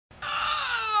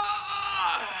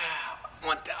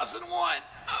1001.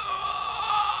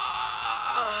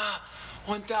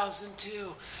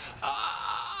 1002.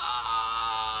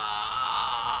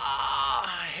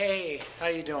 Hey, how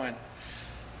you doing?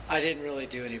 I didn't really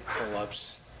do any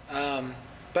pull-ups,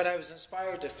 but I was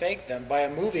inspired to fake them by a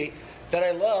movie that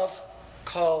I love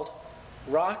called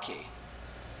Rocky.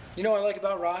 You know what I like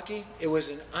about Rocky? It was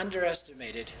an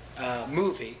underestimated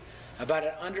movie about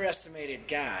an underestimated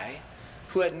guy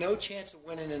who had no chance of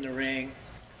winning in the ring,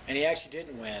 and he actually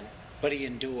didn't win, but he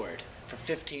endured for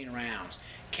 15 rounds.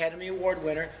 Academy Award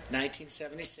winner,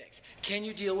 1976. Can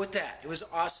you deal with that? It was an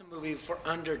awesome movie for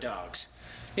underdogs.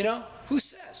 You know, who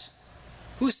says?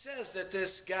 Who says that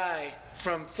this guy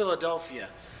from Philadelphia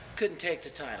couldn't take the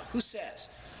title? Who says?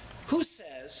 Who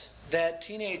says that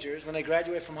teenagers, when they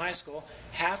graduate from high school,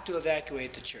 have to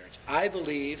evacuate the church? I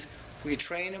believe if we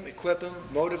train them, equip them,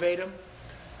 motivate them,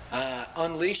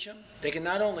 unleash them, they can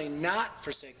not only not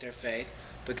forsake their faith,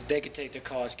 but they could take their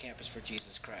college campus for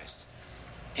Jesus Christ.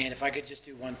 And if I could just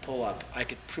do one pull-up, I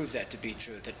could prove that to be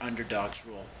true, that underdogs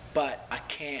rule. But I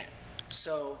can't.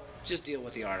 So just deal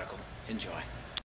with the article. Enjoy.